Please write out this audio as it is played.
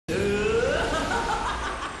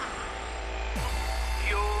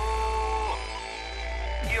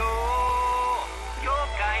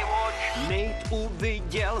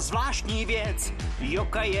vymyslel zvláštní věc.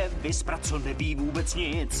 Jokaj je vyspra, co neví vůbec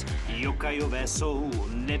nic. Jokajové jsou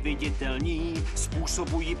neviditelní,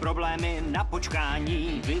 způsobují problémy na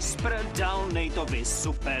počkání. Vysprdalnej to vy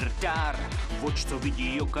super dar, oč co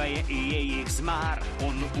vidí jokaje i jejich zmar.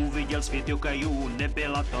 On uviděl svět jokajů,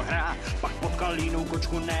 nebyla to hra, pak potkal jinou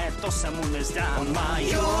kočku, ne, to se mu nezdá. On má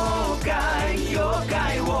jokaj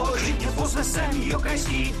watch, pozve sem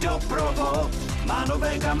jokajský doprovod. Má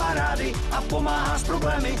nové kamarády a pomáhá s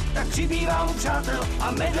problémy, tak přibývá mu přátel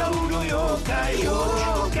a medalů do jokaj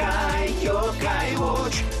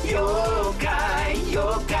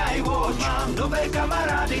watch. Má nové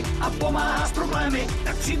kamarády a pomáhá s problémy,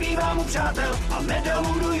 tak přibývá mu přátel a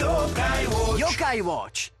medalů do jokaj watch. Jokaj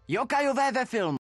Watch. Jokajové ve filmu.